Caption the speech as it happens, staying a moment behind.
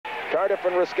Tardif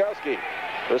and Ruskowski.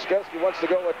 Ruskowski wants to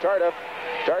go with Tardif.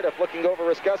 Tardif looking over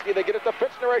Ruskowski. They get it to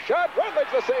Fitzner. A shot. Rutledge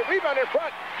the save. Rebound in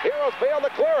front. Heroes fail to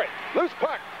clear it. Loose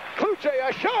puck. Kluche,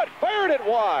 a shot, fired it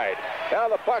wide. Now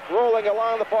the puck rolling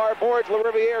along the far boards.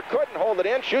 LaRiviere couldn't hold it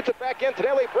in, shoots it back in.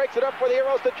 Tonelli breaks it up for the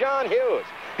Arrows to John Hughes.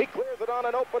 He clears it on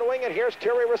an open wing, and here's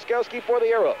Terry Ruskowski for the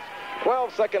Arrows.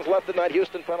 12 seconds left in that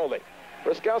Houston penalty.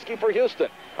 Ruskowski for Houston.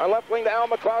 On left wing to Al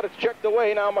McLeod. It's checked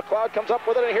away. Now McLeod comes up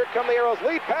with it, and here come the Arrows.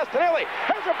 Lead pass. Tonelli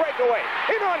has a breakaway.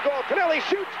 In on goal. Tonelli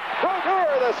shoots.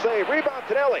 Brodeur the save. Rebound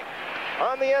Tonelli.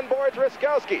 On the end boards,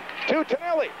 Ruskowski to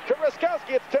Tonelli. To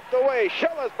Ruskowski, it's tipped away.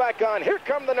 Schella's back on. Here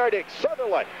come the Nordiques.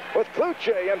 Sutherland with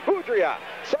Kluche and Boudria.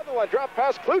 Sutherland drop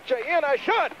past Kluche in. A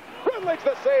shot. Rutledge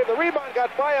the save. The rebound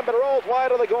got by him, but rolls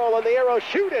wide of the goal, and the Arrows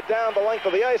shoot it down the length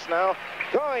of the ice now.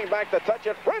 Going back to touch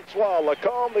it, Francois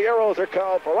Lacombe. The Arrows are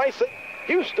called for icing.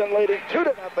 Houston leading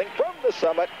 2-0 from the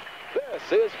Summit.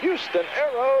 This is Houston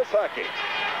Arrows hockey.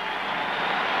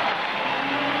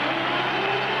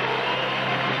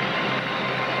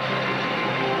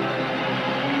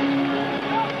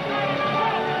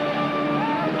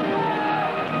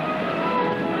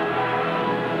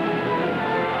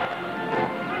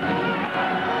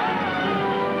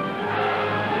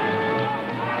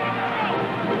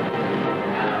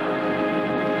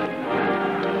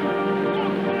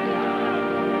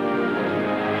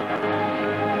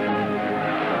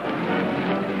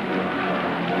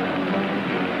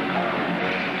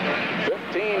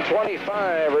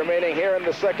 Remaining here in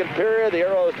the second period. The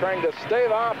Arrows trying to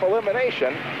stave off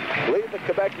elimination. Lead the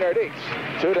Quebec Nordiques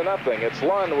 2-0. It's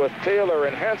Lund with Taylor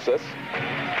and Hansis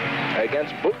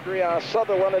against Boudria,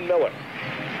 Sutherland, and Miller.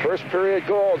 First period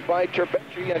goals by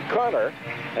Terbecci and Connor,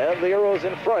 and the Arrows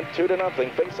in front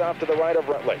 2-0. Face off to the right of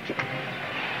Rutledge.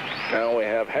 Now we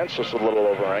have Hansis a little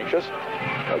over anxious.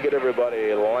 They'll get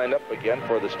everybody lined up again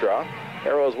for this draw.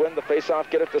 Arrows win the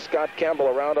face-off, get it to Scott Campbell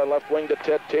around on left wing to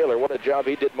Ted Taylor. What a job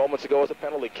he did moments ago as a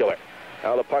penalty killer.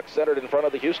 Now the puck centered in front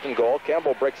of the Houston goal.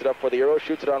 Campbell breaks it up for the Arrows,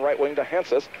 shoots it on right wing to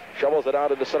Hansis, shovels it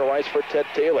out into center ice for Ted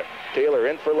Taylor. Taylor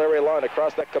in for Larry Lund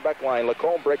across that Quebec line.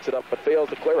 Lacombe breaks it up but fails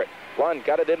to clear it. Lund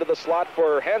got it into the slot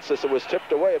for Hansis. It was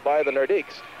tipped away by the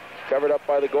Nordiques. Covered up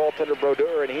by the goaltender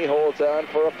Brodeur, and he holds on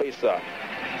for a face-off.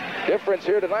 Difference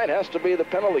here tonight has to be the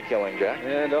penalty killing, Jack.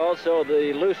 And also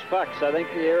the loose pucks. I think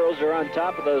the Arrows are on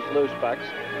top of those loose pucks.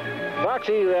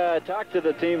 Foxy talked to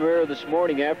the team here this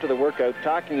morning after the workout,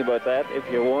 talking about that. If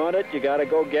you want it, you got to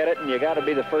go get it, and you got to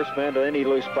be the first man to any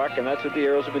loose puck, and that's what the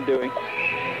Arrows have been doing.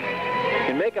 You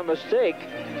can make a mistake,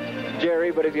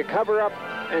 Jerry, but if you cover up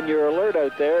and you're alert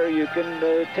out there, you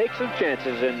can take some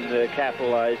chances and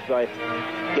capitalize by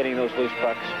getting those loose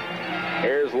pucks.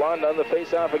 Here's Lund on the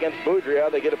face-off against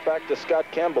Boudria. They get it back to Scott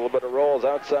Campbell, but it rolls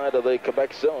outside of the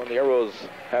Quebec zone. The Arrows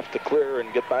have to clear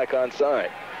and get back on side.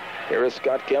 Here is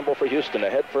Scott Campbell for Houston.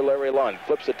 Ahead for Larry Lund.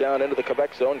 Flips it down into the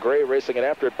Quebec zone. Gray racing it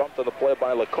after it. Bumped on the play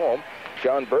by Lacombe.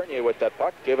 Jean Bernier with that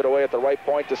puck. Gave it away at the right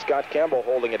point to Scott Campbell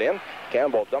holding it in.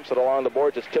 Campbell dumps it along the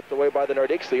boards. It's tipped away by the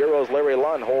Nordiques. The Arrows' Larry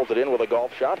Lund holds it in with a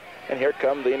golf shot. And here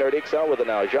come the Nordiques out with it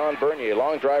now. Jean Bernier,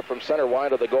 long drive from center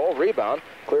wide of the goal. Rebound.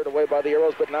 Cleared away by the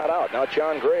Arrows, but not out. Now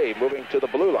John Gray moving to the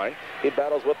blue line. He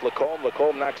battles with Lacombe.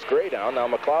 Lacombe knocks Gray down. Now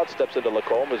McLeod steps into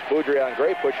Lacombe as Boudria and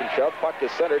Gray push and shove. Puck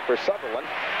is centered for Sutherland.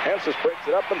 Hansis breaks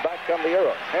it up, and back come the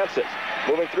Arrows. Hansis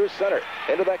moving through center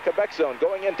into that Quebec zone.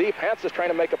 Going in deep. Hansis trying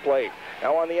to make a play.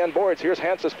 Now on the end boards. Here's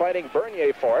Hansis fighting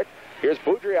Bernier for it. Here's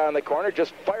Boudria on the corner.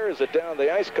 Just fires it down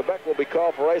the ice. Quebec will be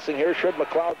called for icing here should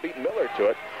McLeod beat Miller to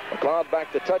it. McLeod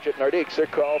back to touch it. Nordiques are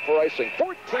called for icing.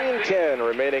 14-10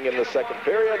 remaining in the second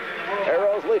period.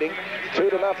 Arrows leading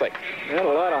 2-0. And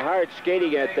a lot of hard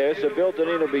skating out there, so Bill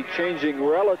Dineen will be changing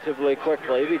relatively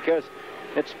quickly because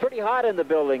it's pretty hot in the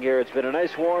building here. It's been a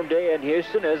nice warm day in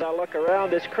Houston. As I look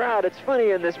around this crowd, it's funny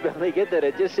in this building, isn't it?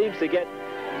 It just seems to get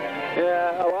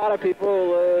a lot of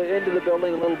people into the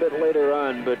building a little bit later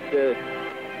on, but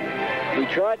we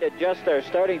tried to adjust our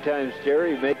starting times,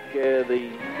 Jerry, make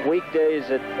the weekdays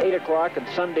at 8 o'clock and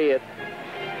Sunday at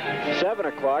 7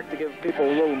 o'clock to give people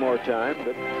a little more time,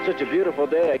 but such a beautiful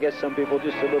day, I guess some people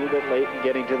just a little bit late in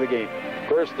getting to the game. Of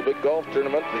course, the big golf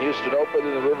tournament, the Houston Open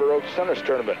and the River Oaks Tennis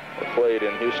Tournament are played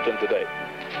in Houston today.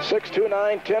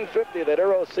 629-1050, that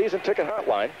Arrows season ticket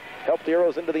hotline. Help the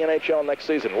Arrows into the NHL next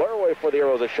season. Laraway for the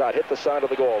Arrows, a shot, hit the side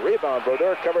of the goal. Rebound,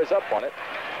 Brodeur covers up on it.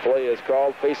 Play is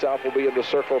called. Face-off will be in the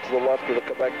circle to the left of the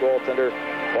Quebec goaltender,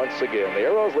 once again. The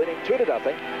Arrows leading 2-0.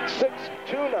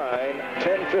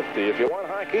 6-2-9-10-50. If you want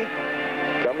hockey,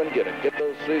 come and get it. Get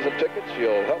those season tickets.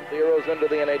 You'll help the Arrows into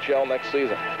the NHL next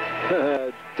season.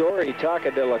 Dory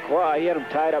talking to Lacroix. He had him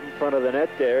tied up in front of the net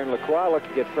there, and Lacroix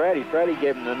looking at Freddie. Freddie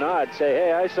gave him the nod, say,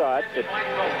 hey, I saw it.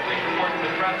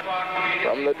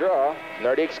 From the draw,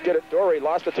 Nordiques get it. Dory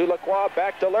lost it to Lacroix.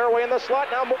 Back to Laraway in the slot.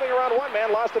 Now moving around one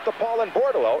man. Lost it to Paul and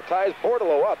Bordelot. Ties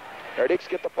Bordelot up. Nordiques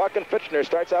get the puck, and Fitchner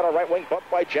starts out on right wing,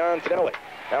 bumped by John Tonelli.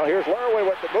 Now here's Laraway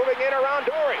with the moving in around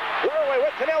Dory. Laraway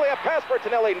with Tonelli, a pass for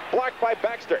Tonelli, blocked by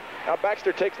Baxter. Now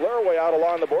Baxter takes Laraway out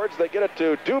along the boards. They get it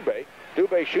to Dubé.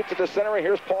 Dubé shoots at the center, and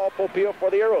here's Paul Popio for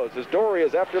the Arrows as Dory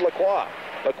is after Lacroix.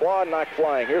 Lacroix knocked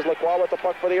flying. Here's Lacroix with the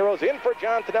puck for the Arrows. In for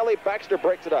John Tonelli. Baxter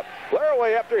breaks it up.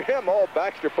 Laraway after him. Oh,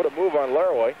 Baxter put a move on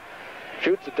Laraway.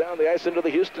 Shoots it down the ice into the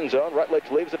Houston zone.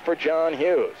 Rutledge leaves it for John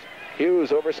Hughes.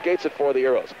 Hughes overskates it for the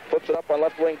Arrows. Flips it up on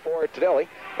left wing for Tonelli.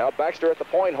 Now Baxter at the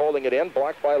point holding it in.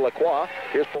 Blocked by Lacroix.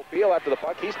 Here's Popil after the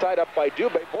puck. He's tied up by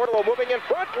Dubé. Bordelot moving in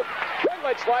front.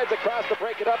 Rutledge slides across to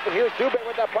break it up. And here's Dubé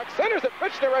with that puck. Centers it.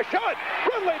 Fitchner a shot.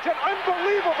 Rutledge an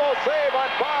unbelievable save on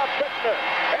Bob Fitchner.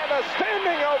 And a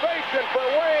standing ovation for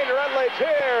Wayne Rutledge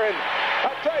here. And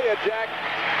I'll tell you, Jack,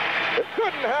 it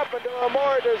couldn't happen to a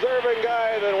more deserving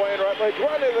guy than Wayne Rutledge.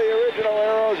 One of the original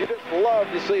Arrows. You just love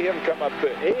to see him come up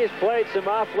big. He's played some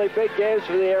awfully big games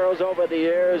for the Arrows over the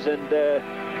years, and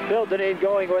Bill Dineen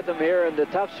going with him here in the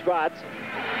tough spots.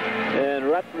 And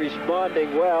Rutt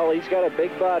responding well. He's got a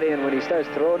big body, and when he starts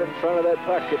throwing it in front of that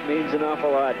puck, it means an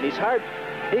awful lot. And he's hard.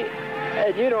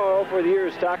 And you know, over the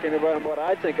years talking about him, what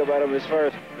I think about him as far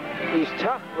as he's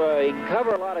tough. He can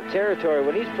cover a lot of territory.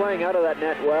 When he's playing out of that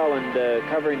net well and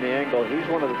covering the angle, he's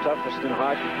one of the toughest in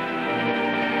hockey.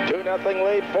 2-0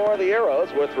 lead for the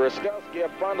Arrows with Ruskowski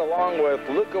up front along with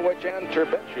Lukowicz and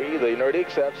Terbenci. The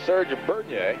Nordiques have Serge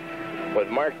Bernier with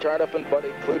Mark Tardif and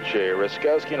Buddy Kluche.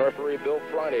 Ruskowski and referee Bill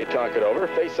Friday talk it over.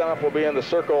 Face-off will be in the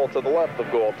circle to the left of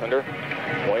goaltender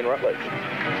Wayne Rutledge.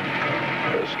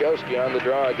 Ruskowski on the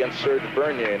draw against Serge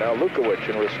Bernier. Now Lukowicz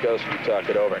and Ruskowski talk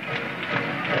it over.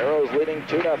 Arrows leading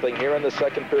 2-0 here in the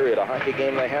second period. A hockey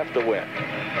game they have to win.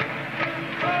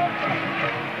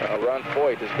 Ron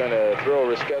Foyt is going to throw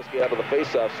Ruskowski out of the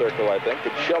face-off circle, I think.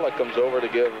 And Shella comes over to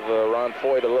give Ron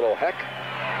Foyt a little heck.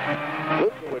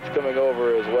 Lukowicz coming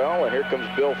over as well, and here comes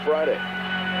Bill Friday.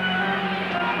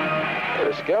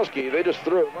 Ruskowski, they just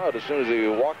threw him out as soon as he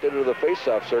walked into the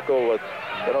face-off circle. With,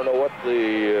 I don't know what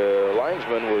the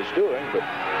linesman was doing, but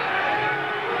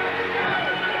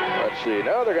let's see.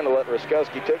 Now they're going to let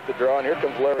Ruskowski take the draw, and here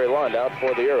comes Larry Lund out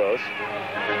for the Arrows.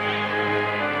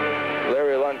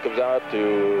 Larry Lund comes out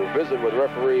to visit with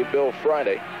referee Bill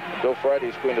Friday. Bill Friday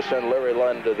is going to send Larry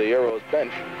Lund to the Arrows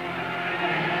bench.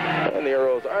 And the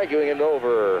Arrows arguing it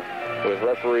over with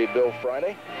referee Bill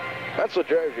Friday. That's what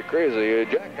drives you crazy.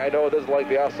 Jack, I know this is like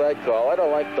the offside call. I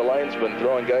don't like the linesman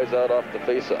throwing guys out off the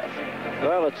face-off.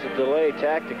 Well, it's a delay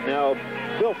tactic now.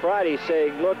 Bill Friday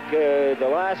saying, look, the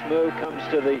last move comes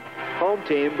to the home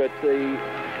team, but the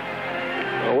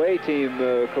away team,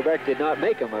 Quebec, did not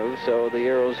make a move, so the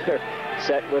Arrows are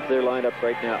set with their lineup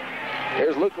right now.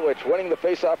 Here's Lukowicz winning the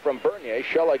faceoff from Bernier.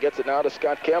 Shella gets it now to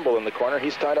Scott Campbell in the corner.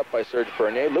 He's tied up by Serge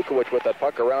Bernier. Lukowicz with that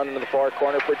puck around into the far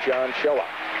corner for John Shella.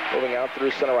 Moving out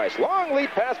through center ice. Long lead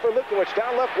pass for Lukowicz.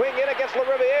 Down left wing in against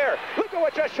LaRiviere.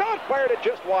 Lukowicz, a shot fired it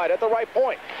just wide at the right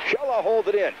point. Shella holds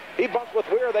it in. He bumps with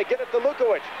Weir. They get it to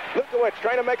Lukowicz. Lukowicz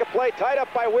trying to make a play. Tied up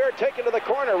by Weir. Taken to the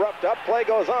corner. Roughed up. Play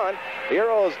goes on. The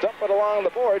Arrows dump it along the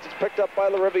boards. It's picked up by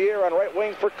LaRiviere on right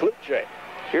wing for Kluche.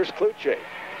 Here's Kluche.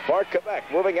 For Quebec,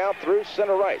 moving out through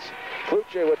center ice.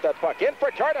 Kluche with that puck. In for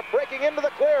Tardif, breaking into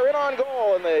the clear, in on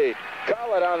goal, and they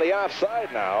call it on the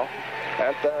offside now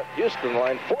at the Houston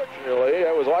line. Fortunately,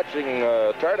 I was watching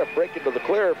Tardif break into the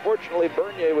clear. Fortunately,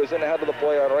 Bernier was in ahead of the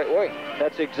play on right wing.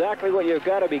 That's exactly what you've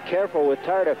got to be careful with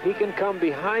Tardif. He can come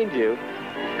behind you.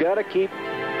 You've got to keep,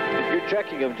 if you're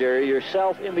checking him, Jerry,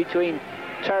 yourself in between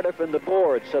Tardif and the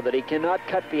board so that he cannot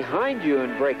cut behind you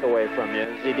and break away from you,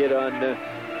 as he did on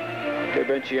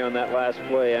Terbenci on that last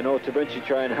play. I know Terbenci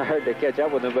trying hard to catch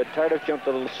up with him, but Tardif jumped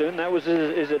a little soon. That was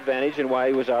his advantage and why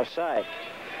he was offside.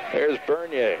 Here's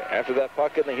Bernier after that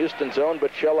puck in the Houston zone,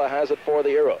 but Shella has it for the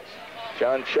Arrows.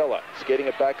 John Shella skating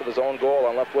it back of his own goal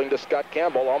on left wing to Scott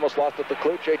Campbell. Almost lost it to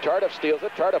Kluche. Tardif steals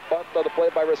it. Tardif bumped on the play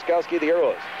by Ruskowski, the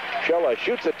Arrows. Shella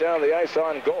shoots it down the ice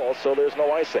on goal, so there's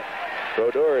no icing.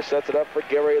 Brodeur sets it up for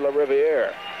Gary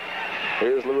LaRiviere.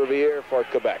 Here's LaRiviere for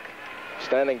Quebec.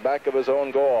 Standing back of his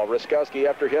own goal. Ruskowski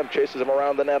after him, chases him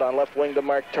around the net on left wing to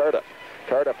Mark Tardif.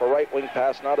 Tardif, a right wing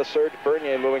pass, now to Serge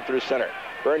Bernier moving through center.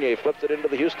 Bernier flips it into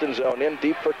the Houston zone, in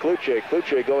deep for Kluche.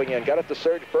 Kluche going in, got it to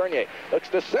Serge Bernier. Looks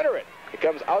to center it. It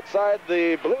comes outside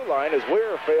the blue line as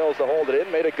Weir fails to hold it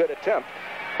in. Made a good attempt,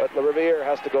 but LaRiviere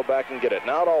has to go back and get it.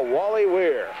 Now to Wally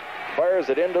Weir. Fires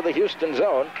it into the Houston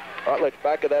zone. Rutledge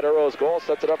back of that Arrows goal,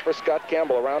 sets it up for Scott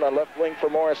Campbell. Around on left wing for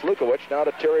Morris Lukowicz. Now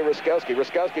to Terry Ruskowski.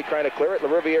 Ruskowski trying to clear it.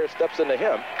 LaRiviere steps into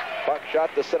him. Puck shot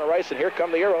to center ice, and here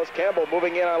come the Arrows. Campbell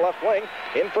moving in on left wing.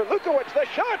 In for Lukowicz. The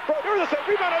shot. Brodeur, the save.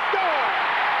 Rebound is gone.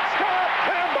 Scott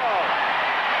Campbell.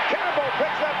 Campbell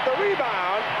picks up the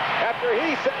rebound after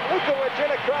he sent Lukowicz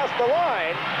in across the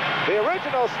line. The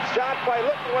original shot by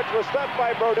Lukowicz was stopped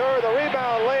by Brodeur. The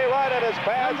rebound lay right at his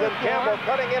pads, and Campbell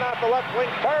cutting in off the left wing,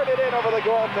 fired it in over the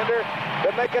goaltender to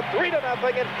make it 3-0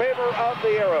 in favor of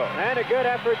the Arrows. And a good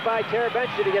effort by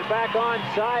Terbenci to get back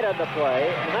onside on the play.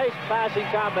 A nice passing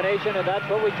combination, and that's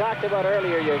what we talked about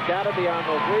earlier. You've got to be on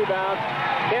those rebounds.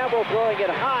 Campbell throwing it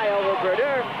high over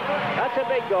Brodeur. That's a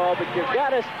big goal, but you've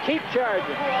got to keep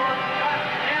charging.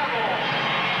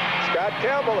 Scott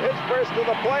Campbell hits first in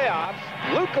the playoffs.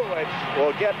 Lukowicz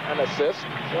will get an assist.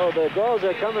 So the goals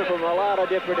are coming from a lot of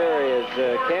different areas.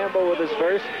 Campbell with his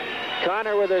first,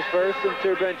 Connor with his first, and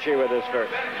Terbenci with his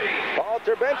first. Paul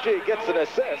Terbenci gets an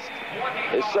assist.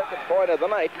 His second point of the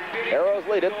night. Arrows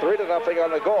lead it 3-0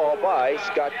 on the goal by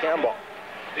Scott Campbell.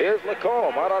 Here's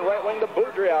Lacombe out on right wing to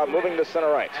Boudria, moving to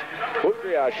center ice.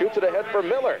 Boudria shoots it ahead for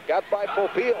Miller. Got by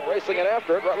Popeil, racing it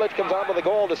after it. Rutledge comes onto the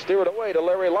goal to steer it away to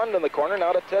Larry Lund in the corner.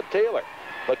 Now to Ted Taylor.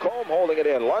 Lacombe holding it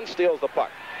in. Lund steals the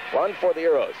puck. Lund for the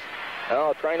Arrows.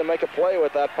 Now trying to make a play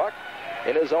with that puck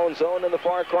in his own zone in the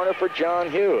far corner for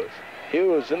John Hughes.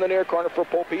 Hughes in the near corner for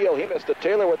Popeil. He missed it.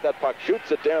 Taylor with that puck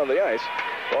shoots it down the ice.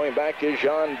 Going back is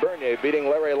Jean Bernier beating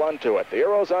Larry Lund to it. The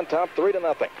Arrows on top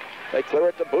 3-0. They clear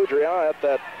it to Boudria at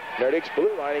that Nordiques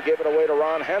blue line. He gave it away to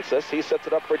Ron Hansis. He sets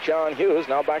it up for John Hughes.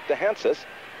 Now back to Hansis.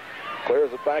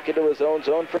 Clears it back into his own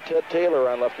zone for Ted Taylor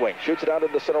on left wing. Shoots it out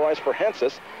into center ice for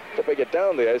Hansis. Tipping it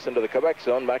down the ice into the Quebec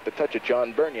zone. Back to touch it,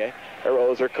 John Bernier.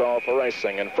 Arrows are called for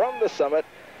icing. And from the summit,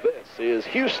 this is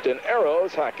Houston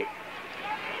Arrows hockey.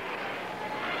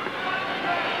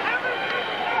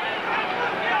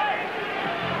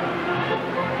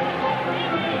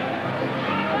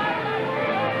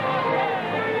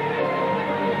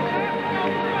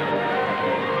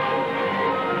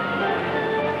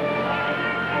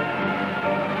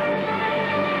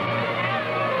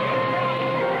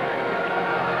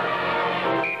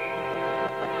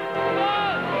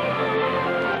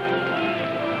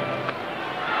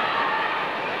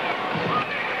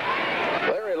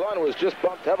 Just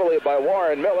bumped heavily by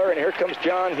Warren Miller, and here comes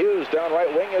John Hughes down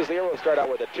right wing as the Arrows start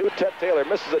out with it. Ted Taylor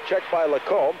misses a check by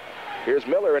Lacombe. Here's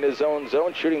Miller in his own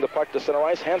zone, shooting the puck to center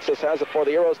ice. Hansis has it for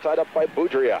the Arrows, tied up by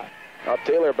Boudria. Now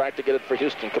Taylor back to get it for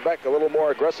Houston. Quebec a little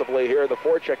more aggressively here in the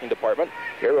forechecking department.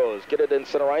 Arrows get it in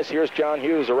center ice. Here's John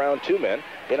Hughes around two men.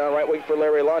 In on right wing for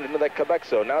Larry Lund into that Quebec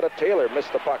zone. Now to Taylor,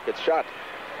 missed the puck. It's shot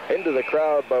into the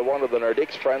crowd by one of the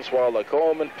Nordiques, Francois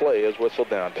Lacombe, and play is whistled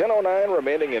down. 10:09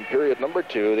 remaining in period number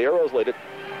 2. The Arrows lead it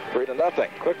 3-0.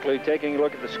 Quickly taking a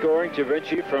look at the scoring.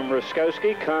 Terbenci from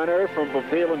Ruskowski, Connor from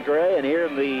Popeil and Gray, and here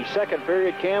in the second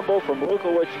period, Campbell from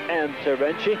Lukowicz and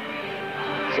Terbenci.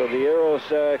 So the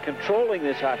Arrows controlling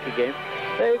this hockey game.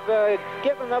 They've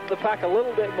given up the puck a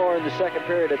little bit more in the second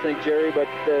period, I think, Jerry, but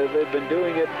they've been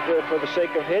doing it for the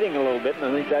sake of hitting a little bit, and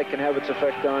I think that can have its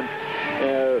effect on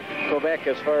Quebec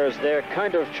as far as their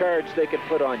kind of charge they could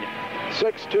put on you.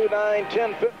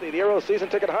 629-1050. The Arrows season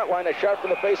ticket hotline. A shot from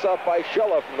the faceoff by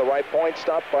Shella from the right point,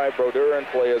 stopped by Brodeur, and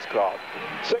play is called.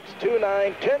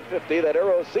 629-1050. That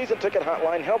Arrows season ticket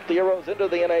hotline helped the Arrows into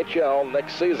the NHL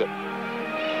next season.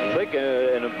 I think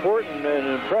an important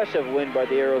and impressive win by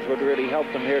the Arrows would really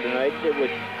help them here tonight. It would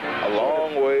a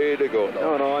long way to go.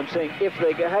 No, I'm saying if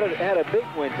they had a big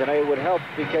win tonight, it would help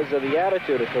because of the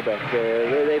attitude of Quebec.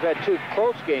 They've had two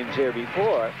close games here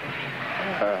before.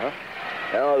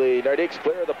 Now the Nordiques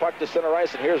clear the puck to center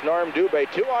ice, and here's Norm Dubé.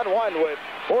 2-on-1 with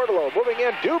Bordelot moving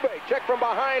in. Dubé checked from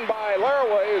behind by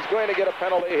Laraway, who's going to get a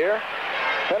penalty here.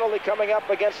 Penalty coming up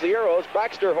against the Arrows.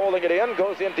 Baxter holding it in,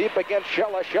 goes in deep against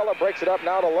Shella. Shella breaks it up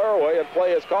now to Laraway, and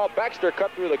play is called. Baxter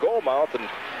cut through the goal mouth and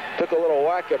took a little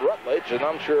whack at Rutledge, and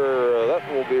I'm sure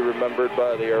that will be remembered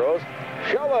by the Arrows.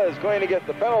 Shella is going to get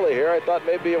the penalty here. I thought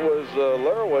maybe it was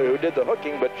Laraway who did the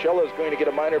hooking, but Shella is going to get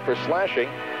a minor for slashing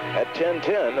at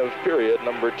 10:10 of period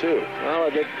number 2. Well,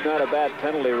 it's not a bad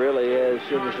penalty, really. It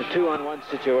was a 2-on-1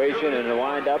 situation and a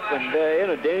wind-up, and in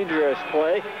a dangerous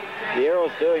play. The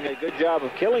Arrows doing a good job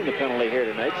of killing the penalty here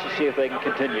tonight, to see if they can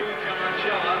continue.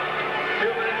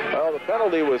 Well, the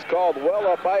penalty was called well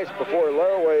up ice before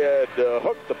Laraway had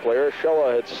hooked the player.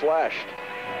 Shella had slashed.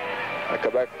 A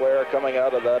Quebec player coming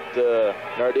out of that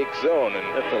Nordique zone.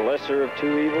 And that's the lesser of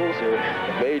two evils, or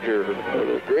major,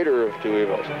 the greater of two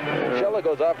evils. Shella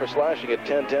goes off for slashing at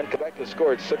 10-10. Quebec has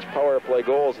scored 6 power play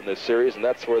goals in this series, and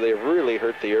that's where they really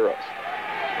hurt the Arrows.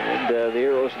 And the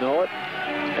Arrows know it,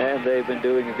 and they've been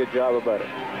doing a good job about it.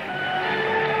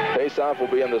 Face-off will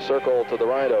be in the circle to the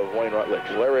right of Wayne Rutledge.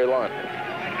 Larry Lund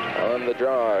on the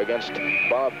draw against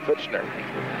Bob Fitchner.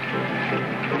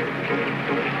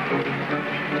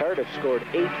 Tardif scored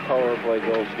 8 power play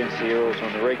goals against the Arrows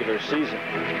on the regular season.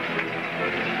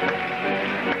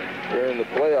 During the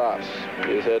playoffs,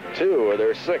 he's had 2 of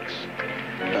their 6.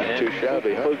 Not too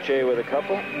shabby, huh? Kluche with a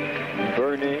couple.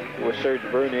 Bernier, with Serge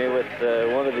Bernier with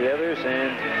one of the others,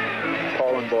 and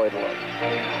Paul and Boyd love.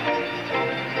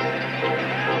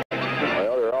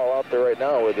 Well, they're all out there right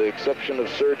now with the exception of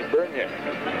Serge Bernier.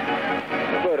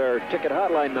 But our ticket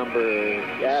hotline number,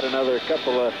 add another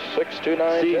couple of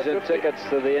 629 season tickets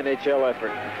to the NHL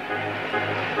effort.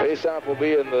 Face-off will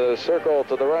be in the circle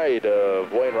to the right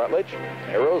of Wayne Rutledge.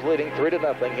 Arrows leading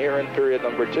 3-0 here in period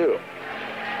number 2.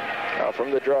 Now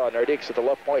from the draw, Nardique's at the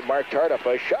left point. Mark Tardif,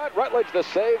 a shot. Rutledge the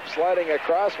save, sliding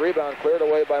across. Rebound cleared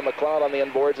away by McLeod on the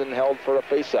inboards and held for a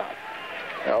face-off.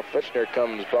 Now Fitchner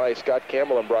comes by Scott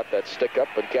Campbell and brought that stick up,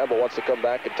 but Campbell wants to come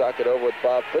back and talk it over with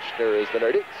Bob Fitchner as the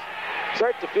Nardiques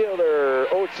start to feel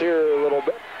their oats here a little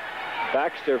bit.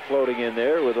 Baxter floating in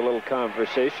there with a little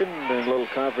conversation, and a little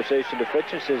conversation to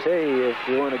Fitchner. Says, hey, if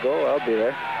you want to go, I'll be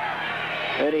there.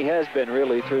 And he has been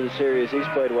really through the series. He's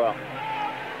played well.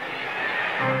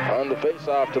 On the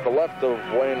face-off to the left of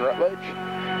Wayne Rutledge,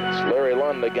 it's Larry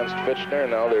Lund against Fitchner.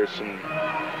 Now there's some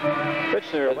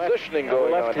Fitchner positioning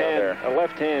going on down there. A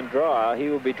left-hand draw. He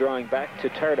will be drawing back to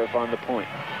Tardif on the point.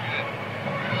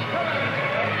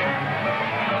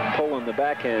 Pulling the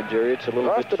backhand, Jerry. It's a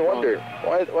little bit stronger. I often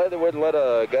wondered why they wouldn't let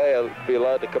a guy be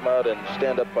allowed to come out and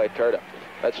stand up by Tardif.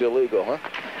 That's illegal, huh?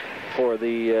 For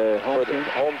the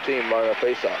home team on a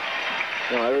face-off.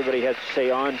 No, everybody has to say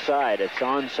onside. It's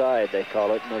onside, they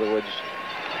call it. In other words,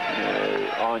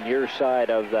 on your side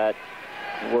of that,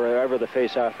 wherever the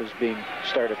face-off is being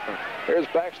started from. Here's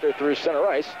Baxter through center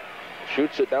ice.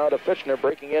 Shoots it now to Fitchner,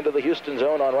 breaking into the Houston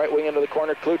zone on right wing into the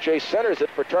corner. Kluche centers it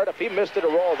for Tardif. He missed it. It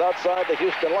rolls outside the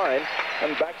Houston line,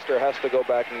 and Baxter has to go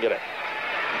back and get it.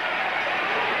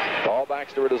 Paul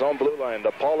Baxter at his own blue line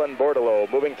to Paulin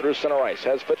Bordelot, moving through center ice.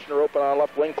 Has Fitchner open on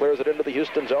left wing, clears it into the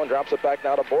Houston zone, drops it back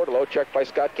now to Bordelot. Checked by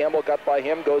Scott Campbell, got by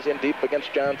him, goes in deep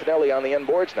against John Tonelli on the end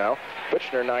boards now.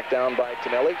 Fitchner knocked down by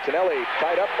Tonelli. Tonelli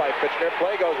tied up by Fitchner.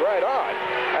 Play goes right on.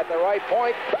 At the right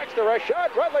point, Baxter a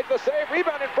shot. Rutledge the save.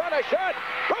 Rebound in front, a shot.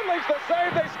 Rutledge the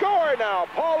save. They score now.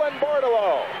 Paulin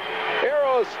Bordelot.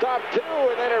 Arrows stopped 2,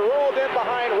 and then it rolled in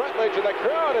behind Rutledge, and the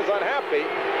crowd is unhappy.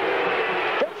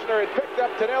 Fitchner had picked up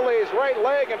Tonelli's right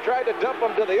leg and tried to dump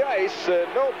him to the ice.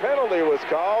 No penalty was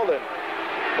called, and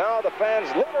now the fans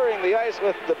littering the ice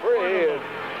with debris. And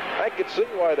I could see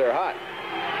why they're hot.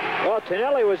 Well,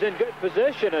 Tonelli was in good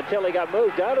position until he got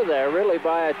moved out of there, really,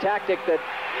 by a tactic that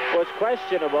was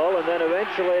questionable, and then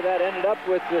eventually that ended up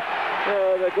with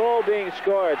the goal being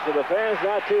scored. So the fans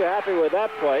not too happy with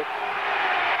that play.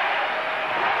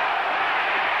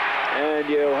 And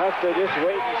you'll have to just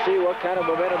wait and see what kind of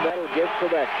momentum that'll give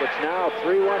Quebec. It's now a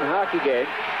 3-1 hockey game.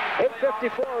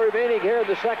 8:54 remaining here in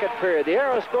the second period. The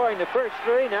Arrows scoring the first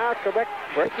 3. Now Quebec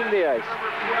breaking the ice.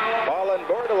 Paulin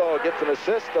Bordelot gets an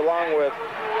assist along with...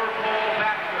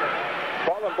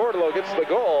 Paulin Bordelot gets the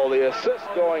goal. The assist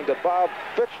going to Bob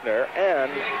Fitchner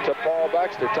and to Paul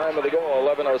Baxter. Time of the goal,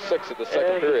 11:06 at the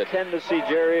second period. You tend to see,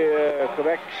 Jerry,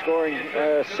 Quebec scoring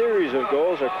a series of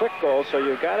goals or quick goals, so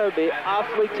you've got to be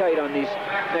awfully tight on these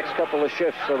next couple of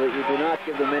shifts so that you do not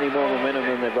give them any more momentum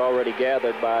than they've already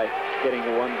gathered by getting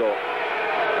the 1 goal.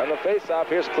 On the face-off,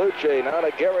 here's Kluche, now to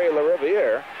Gary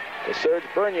Lariviere. To Serge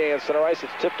Bernier in center ice.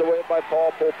 It's tipped away by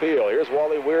Paul Popiel. Here's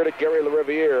Wally Weir to Gary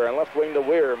Lariviere. On left wing to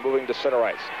Weir, moving to center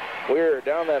ice. Weir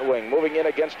down that wing, moving in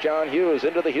against John Hughes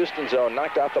into the Houston zone.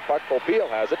 Knocked off the puck. Popiel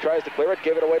has it. Tries to clear it.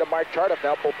 Gave it away to Mark Tardif.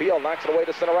 Now Popiel knocks it away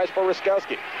to center ice for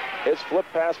Ruskowski. His flip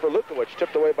pass for Lukowicz,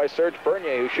 tipped away by Serge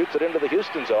Bernier, who shoots it into the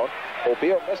Houston zone.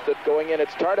 Popiel missed it. Going in,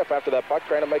 it's Tardif after that puck,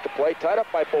 trying to make a play. Tied up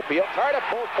by Popiel. Tardif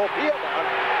pulls Popiel down.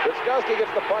 Ruskowski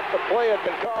gets the puck. The play had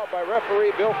been called by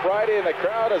referee Bill Friday, and the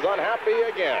crowd is unhappy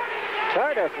again.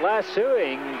 Tardif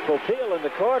lassoing Popiel in the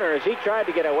corner as he tried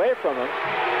to get away from him.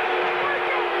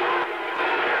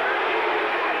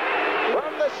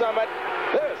 From the summit,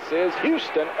 this is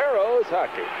Houston Arrows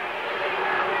hockey.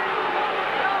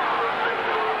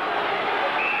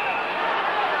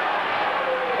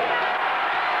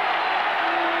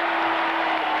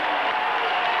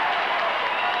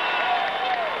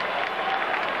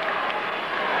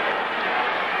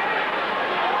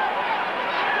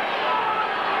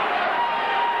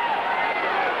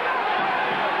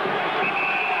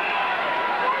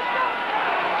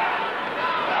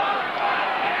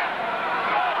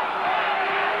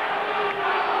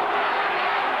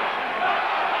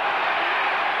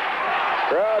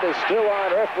 still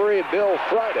on referee Bill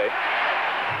Friday.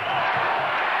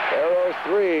 Arrows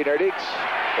 3, Nordiques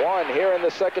 1 here in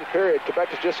the second period. Quebec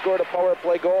has just scored a power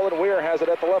play goal, and Weir has it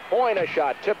at the left point. A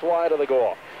shot tipped wide of the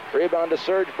goal. Rebound to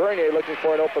Serge Bernier looking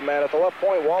for an open man at the left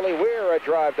point. Wally Weir, a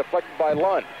drive deflected by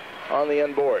Lund on the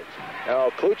end boards. Now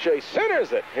Kluche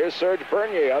centers it. Here's Serge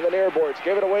Bernier on the near boards.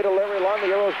 Give it away to Larry Lund. The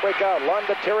Arrows break out. Lund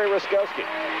to Terry Ruskowski.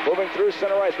 Moving through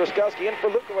center ice. Ruskowski in for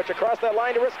Lukovic across that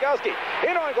line to Ruskowski.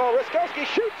 In on goal. Ruskowski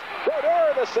shoots.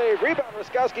 Brodeur the save. Rebound.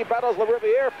 Ruskowski battles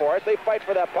LaRiviere for it. They fight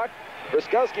for that puck.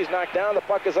 Ruskowski's knocked down. The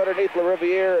puck is underneath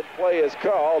LaRiviere, and play is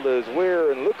called as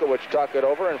Weir and Lukovic talk it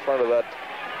over in front of that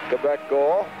Quebec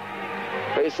goal.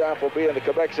 Face-off will be in the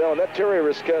Quebec zone. That Terry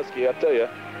Ruskowski, I'll tell you,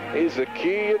 he's a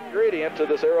key ingredient to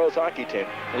this Arrows hockey team.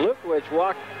 Lukovic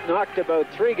knocked about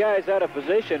 3 guys out of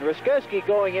position. Ruskowski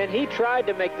going in. He tried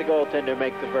to make the goaltender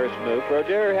make the first move.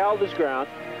 Brodeur held his ground.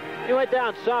 He went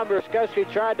down some. Ruskowski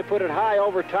tried to put it high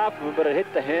over top of him, but it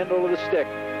hit the handle of the stick.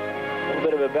 A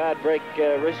little bit of a bad break.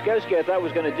 Ruskowski, I thought,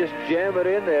 was going to just jam it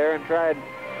in there and try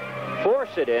and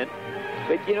force it in.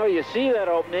 But, you know, you see that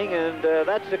opening, and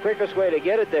that's the quickest way to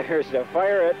get it there is to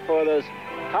fire it for those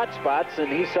hot spots,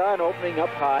 and he saw an opening up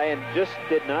high and just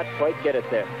did not quite get it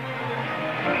there.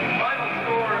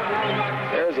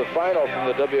 There's a final from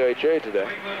the WHA today.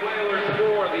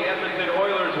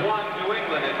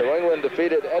 New England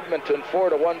defeated Edmonton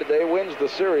 4-1 today, wins the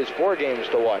series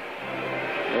 4-1.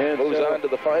 And moves on to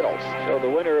the finals. So the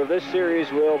winner of this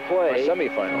series will play. Or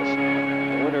semifinals.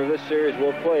 The winner of this series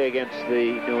will play against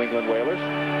the New England Whalers.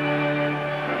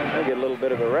 They'll get a little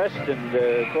bit of a rest, and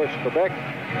of course Quebec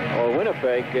or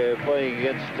Winnipeg playing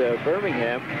against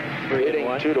Birmingham. Leading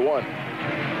 2-1.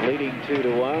 Leading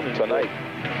 2-1 tonight.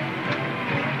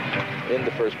 In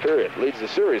the first period, leads the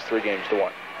series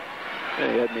 3-1. You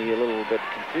had me a little bit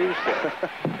confused there.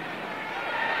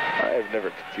 I've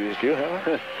never confused you,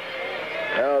 huh?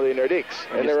 Now the Nordiques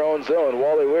in their own zone.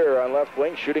 Wally Weir on left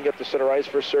wing, shooting up the center ice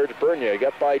for Serge Bernier.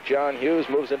 Got by John Hughes,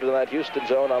 moves into that Houston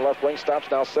zone on left wing,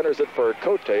 stops now, centers it for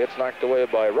Cote. It's knocked away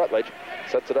by Rutledge.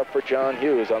 Sets it up for John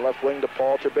Hughes on left wing to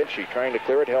Paul Turbinchi, trying to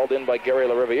clear it, held in by Gary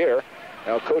LaRiviere.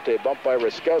 Now Cote bumped by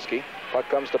Ruskowski. Puck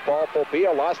comes to Paul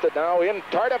Popia, lost it now in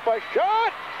Tardif, a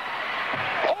shot!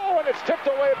 Oh, and it's tipped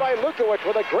away by Lukovic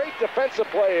with a great defensive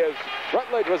play as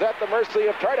Rutledge was at the mercy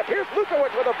of Tardif. Here's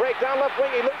Lukovic with a breakdown left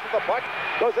wing. He loses the puck,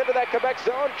 goes into that Quebec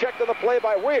zone, checked on the play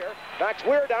by Weir, knocks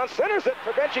Weir down, centers it.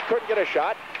 Turbinchi couldn't get a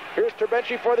shot. Here's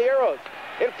Turbinchi for the Arrows.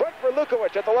 In front for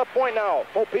Lukovic at the left point now.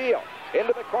 Popio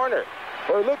into the corner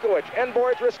for Lukovic. End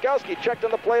boards Ruskowski, checked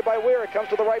on the play by Weir. It comes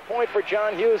to the right point for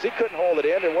John Hughes. He couldn't hold it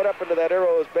in and went up into that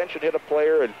Arrows bench and hit a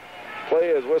player, and play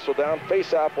is whistled down.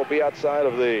 Face-off will be outside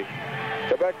of the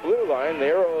Quebec blue line. The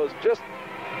Arrows just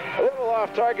a little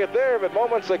off target there, but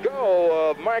moments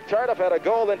ago, Mark Tardif had a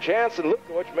golden chance, and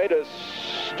Lukovic made a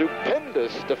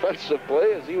stupendous defensive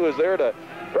play as he was there to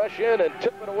rush in and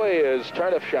tip it away as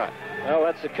Tardif shot. Well,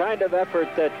 that's the kind of effort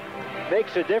that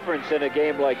makes a difference in a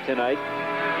game like tonight.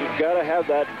 You've got to have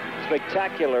that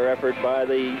spectacular effort by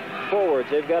the forwards.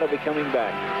 They've got to be coming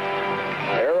back.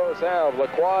 Arrows have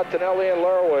Lacroix, Tonelli, and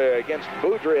Larouille against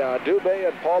Boudrian, Dubé,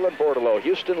 and Paul and Bordelot.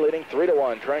 Houston leading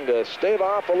 3-1, trying to stave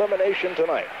off elimination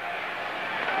tonight.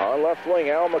 On left wing,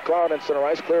 Al McLeod in center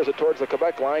ice clears it towards the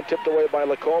Quebec line, tipped away by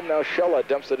Lacombe. Now Shella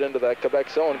dumps it into that Quebec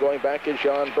zone. Going back is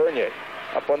Jean Bernier.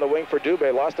 Up on the wing for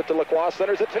Dubé, lost it to Lacroix,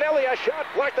 centers it. Tonelli, a shot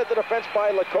blocked at the defense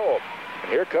by Lacombe.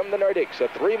 And here come the Nordiques, a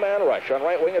 3-man rush. On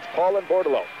right wing, it's Paul and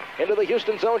Bordelot. Into the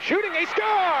Houston zone, shooting, he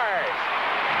scores!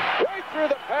 Right through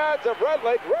the pads of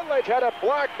Rutledge. Rutledge had it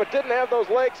blocked, but didn't have those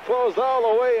legs closed all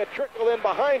the way. It trickled in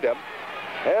behind him.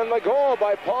 And the goal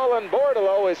by Paul and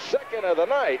Bordelot is second of the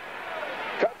night.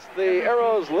 Cuts the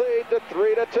Arrows lead to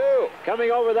 3-2.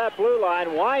 Coming over that blue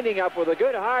line, winding up with a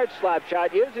good hard slap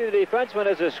shot, using the defenseman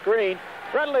as a screen.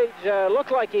 Rutledge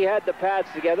looked like he had the pads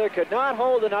together, could not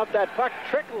hold enough. That puck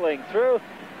trickling through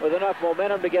with enough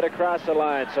momentum to get across the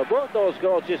line. So both those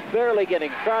goals just barely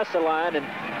getting across the line, and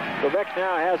Quebec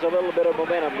now has a little bit of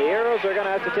momentum. The Arrows are going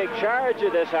to have to take charge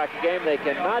of this hockey game. They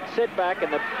cannot sit back,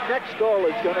 and the next goal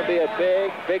is going to be a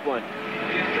big, big one.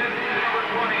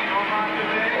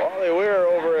 Wally Weir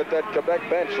over at that Quebec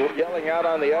bench yelling out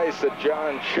on the ice at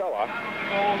John Shella.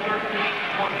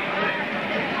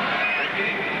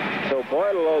 So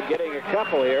Bordelot getting a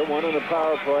couple here, one on the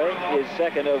power play, his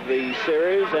second of the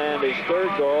series, and his third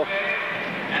goal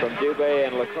from Dubé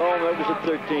and Lacombe. It was at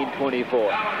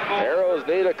 13-24. Arrows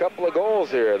need a couple of goals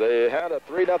here. They had a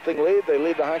 3-0 lead. They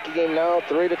lead the hockey game now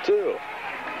 3-2.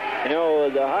 You know,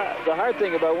 the hard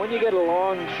thing about when you get a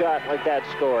long shot like that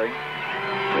scoring,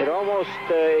 it almost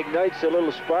ignites a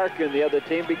little spark in the other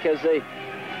team because they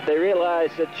they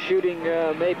realize that shooting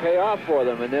may pay off for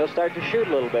them, and they'll start to shoot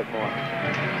a little bit more.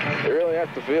 They really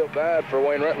have to feel bad for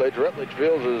Wayne Rutledge. Rutledge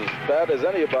feels as bad as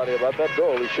anybody about that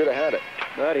goal. He should have had it.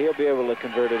 But he'll be able to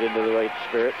convert it into the right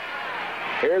spirit.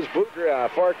 Here's Boudria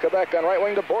for Quebec on right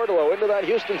wing to Bordelot into that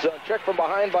Houston zone. Check from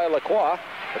behind by Lacroix.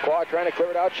 Lacroix trying to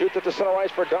clear it out. Shoots it to center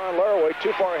ice for Don Laraway.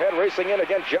 Too far ahead, racing in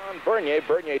against John Bernier.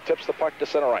 Bernier tips the puck to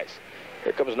center ice.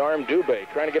 Here comes Norm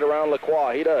Dubé trying to get around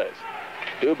Lacroix. He does.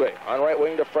 Dubé on right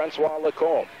wing to Francois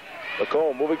Lacombe.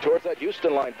 Lacombe moving towards that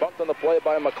Houston line. Bumped on the play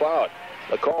by McLeod.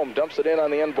 Lacombe dumps it in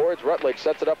on the end boards. Rutledge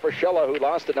sets it up for Shella, who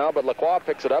lost it now, but Lacroix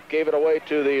picks it up, gave it away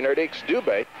to the Nordiques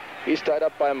Dubé. He's tied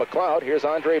up by McLeod. Here's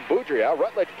Andre Boudria.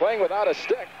 Rutledge playing without a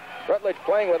stick. Rutledge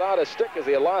playing without a stick as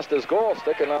he had lost his goal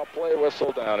stick, and now play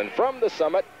whistle down. And from the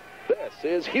summit, this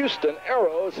is Houston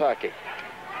Aeros hockey.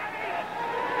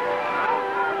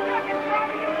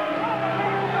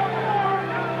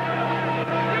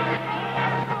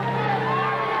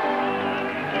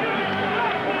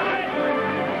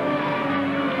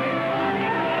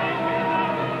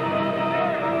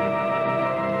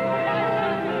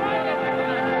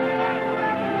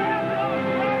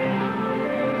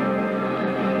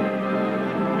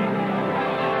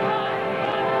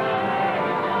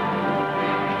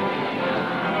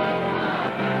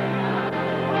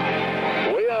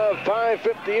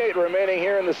 .58 remaining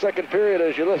here in the second period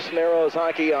as you listen to Aeros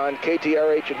hockey on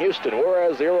KTRH in Houston.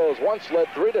 Whereas the Aeros once led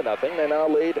 3-0, they now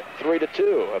lead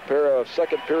 3-2. A pair of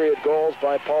second period goals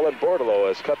by Paul and Bordelot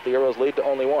has cut the Aeros lead to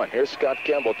only one. Here's Scott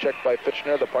Campbell, checked by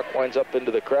Fitchner. The puck winds up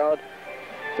into the crowd.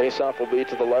 Face-off will be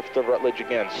to the left of Rutledge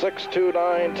again.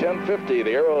 629-1050.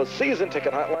 The Aeros season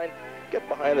ticket hotline. Get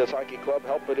behind this hockey club,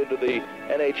 help it into the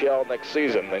NHL next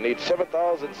season. They need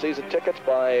 7,000 season tickets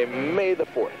by May the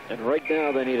 4th. And right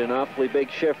now they need an awfully big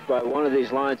shift by one of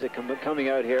these lines that coming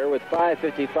out here with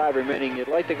 5:55 remaining. You'd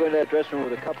like to go into that dressing room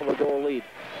with a couple of goal lead.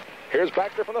 Here's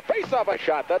Baxter from the face-off, a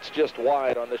shot. That's just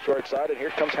wide on the short side, and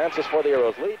here comes Hansis for the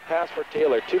Aeros. Lead pass for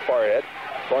Taylor, too far ahead.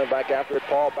 Going back after it,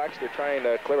 Paul Baxter trying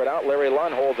to clear it out. Larry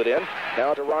Lund holds it in.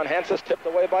 Now to Ron Hansis, tipped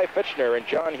away by Fitchner, and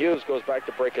John Hughes goes back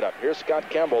to break it up. Here's Scott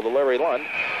Campbell to Larry Lund.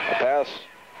 A pass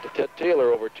to Ted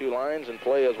Taylor over two lines, and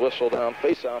play is whistled down.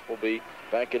 Face-off will be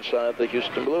back inside the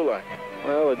Houston blue line.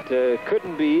 Well, it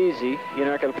couldn't be easy. You're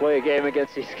not going to play a game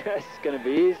against these guys. It's going to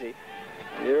be easy.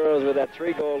 The Aeros with that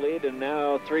 3-goal lead, and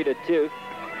now 3-2.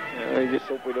 I just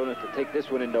hope we don't have to take this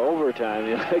one into overtime.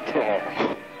 You like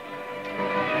that?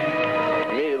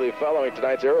 Immediately following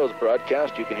tonight's Aeros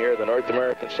broadcast, you can hear the North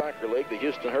American Soccer League, the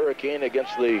Houston Hurricane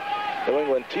against the New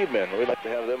England T-Men. We'd like to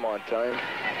have them on time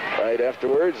right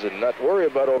afterwards and not worry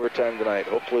about overtime tonight.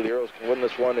 Hopefully the Aeros can win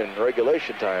this one in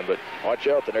regulation time, but watch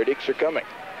out, the Nordiques are coming.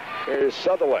 Here's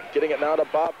Sutherland getting it now to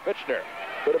Bob Fitchner.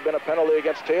 Could have been a penalty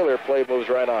against Taylor. Play moves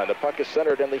right on. The puck is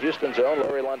centered in the Houston zone.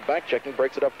 Larry Lund back-checking,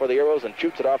 breaks it up for the Aeros and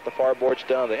shoots it off the far boards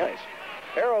down the ice.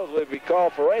 Aeros would be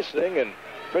called for icing,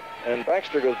 and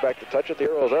Baxter goes back to touch it. The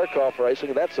Aeros are called for icing,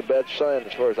 and that's a bad sign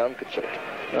as far as I'm concerned.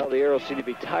 Well, the Aeros seem to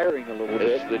be tiring a little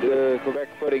bit. They do. Quebec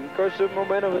footing. Of course, the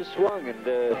momentum has swung, and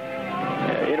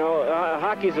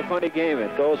hockey's a funny game.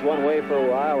 It goes one way for a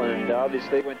while, and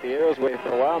obviously it went the Aeros' way for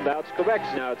a while. Now it's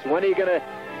Quebec's. Now it's when are you going to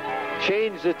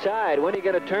change the tide? When are you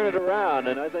going to turn it around?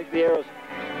 And I think the Aeros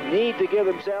need to give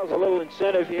themselves a little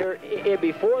incentive here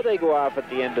before they go off at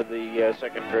the end of the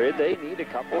second period. They need a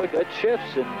couple of good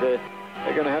shifts, and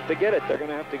they're going to have to get it. They're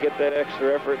going to have to get that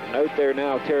extra effort. And out there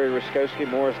now, Terry Ruskowski,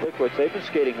 Morris Likwitz, they've been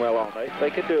skating well all night. They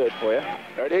can do it for you.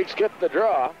 Nordiques get the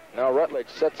draw. Now Rutledge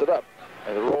sets it up,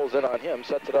 and it rolls in on him.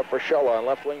 Sets it up for Shella on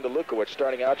left wing to Lukowicz.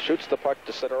 Starting out, shoots the puck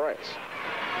to center ice.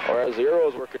 Whereas the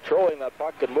Aeros were controlling that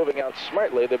puck and moving out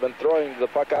smartly, they've been throwing the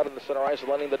puck out in the center ice and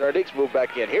letting the Nordiques move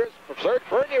back in. Here's Serge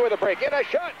Bernier with a break. In a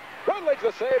shot. Rutledge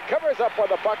the save. Covers up where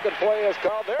the puck and play is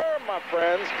called. There, my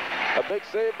friends. A big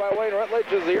save by Wayne Rutledge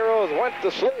as the Aeros went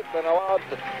to sleep and allowed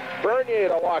Bernier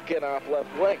to walk in off left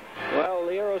wing. Well,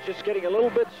 the Aeros just getting a little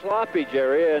bit sloppy,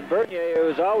 Jerry, and Bernier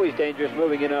was always dangerous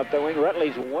moving in off the wing.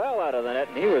 Rutledge well out of the net,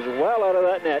 and he was well out of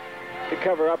that net to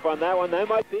cover up on that one. That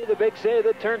might be the big save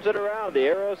that turns it around. The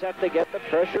Aeros have to get the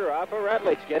pressure off of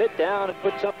Rutledge, get it down, and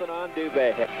put something on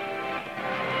Dubé.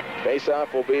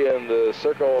 Face-off will be in the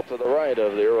circle to the right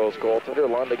of the Aeros goaltender.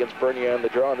 Lund against Bernier on the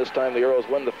draw, and this time the Aeros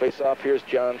win the face-off. Here's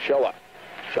John Shella.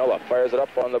 Shella fires it up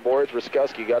on the boards.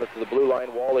 Ruskowski got it to the blue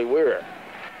line. Wally Weir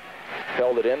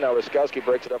held it in. Now Ruskowski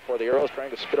breaks it up for the Aeros, trying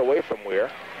to spit away from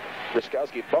Weir.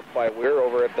 Ruskowski bumped by Weir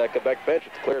over at that Quebec bench.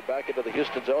 It's cleared back into the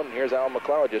Houston zone, and here's Al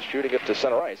McLeod just shooting it to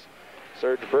center ice.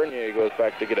 Serge Bernier goes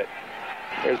back to get it.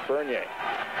 Here's Bernier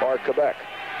for Quebec,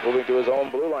 moving to his own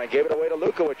blue line. Gave it away to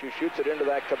Lukowicz, who shoots it into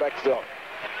that Quebec zone.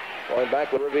 Going back,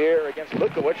 LaRiviere against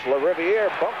Lukowicz. LaRiviere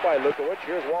bumped by Lukowicz.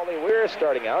 Here's Wally Weir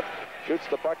starting out. Shoots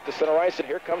the puck to center ice, and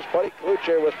here comes Buddy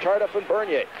Cloutier with Tardif and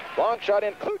Bernier. Long shot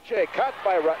in. Cloutier caught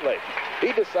by Rutledge.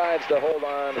 He decides to hold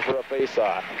on for a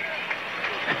face-off.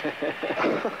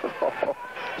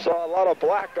 Saw a lot of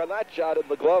black on that shot in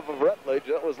the glove of Rutledge.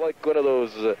 That was like one of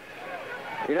those...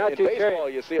 You're not in too baseball, sure.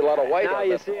 You see a lot of white now on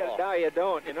you that see ball. it. Now you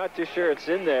don't. You're not too sure it's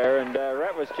in there. And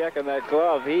Rhett was checking that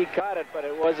glove. He caught it, but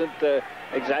it wasn't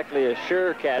exactly a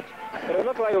sure catch. But it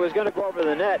looked like it was going to go over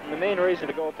the net. And the main reason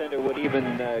a goaltender would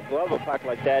even glove a puck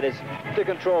like that is to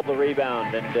control the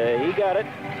rebound. And he got it.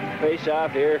 Face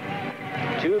off here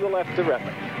to the left of Rhett.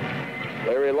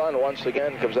 Larry Lund once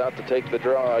again comes out to take the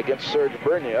draw against Serge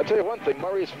Bernier. I'll tell you one thing,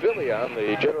 Maurice Fillion,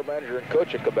 the general manager and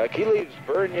coach of Quebec, he leaves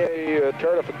Bernier,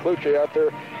 Tardif, and Cloutier out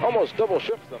there, almost double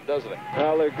shifts them, doesn't he?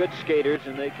 Well, they're good skaters,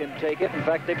 and they can take it. In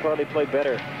fact, they probably play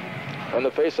better. On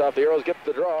the face-off, the Arrows get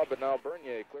the draw, but now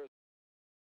Bernier clears.